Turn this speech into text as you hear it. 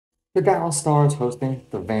The Dallas Stars hosting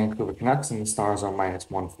the Vancouver Canucks, and the Stars are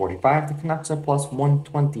 -145. The Canucks are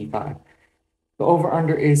 +125. The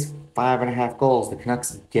over-under is 5.5 goals. The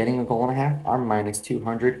Canucks getting a goal and a half are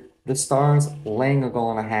 -200. The Stars laying a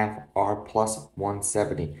goal and a half are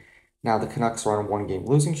 +170. Now the Canucks are on a one-game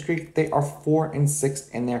losing streak. They are 4-6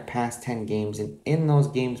 in their past 10 games, and in those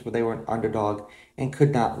games where they were an underdog and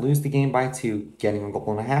could not lose the game by two, getting a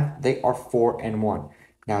goal and a half, they are 4-1.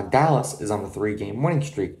 Now Dallas is on a three-game winning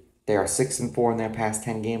streak. They are 6-4 in their past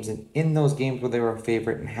 10 games, and in those games where they were a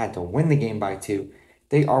favorite and had to win the game by two,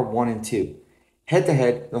 they are 1-2. Head to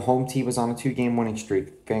head, the home team is on a two-game winning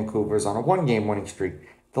streak. Vancouver is on a one-game winning streak.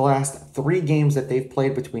 The last three games that they've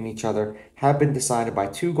played between each other have been decided by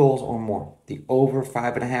 2 goals or more. The over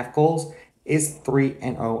 5.5 goals is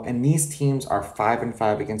 3-0, and these teams are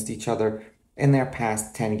 5-5 against each other in their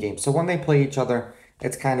past 10 games. So when they play each other,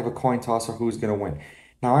 it's kind of a coin toss of who's going to win.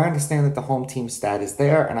 Now, I understand that the home team stat is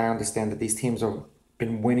there, and I understand that these teams have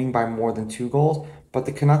been winning by more than 2 goals, but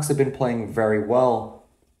the Canucks have been playing very well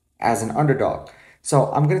as an underdog.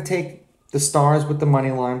 So I'm going to take the Stars with the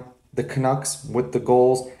money line, the Canucks with the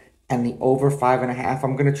goals, and the over 5.5.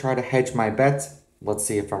 I'm going to try to hedge my bets. Let's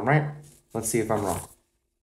see if I'm right. Let's see if I'm wrong.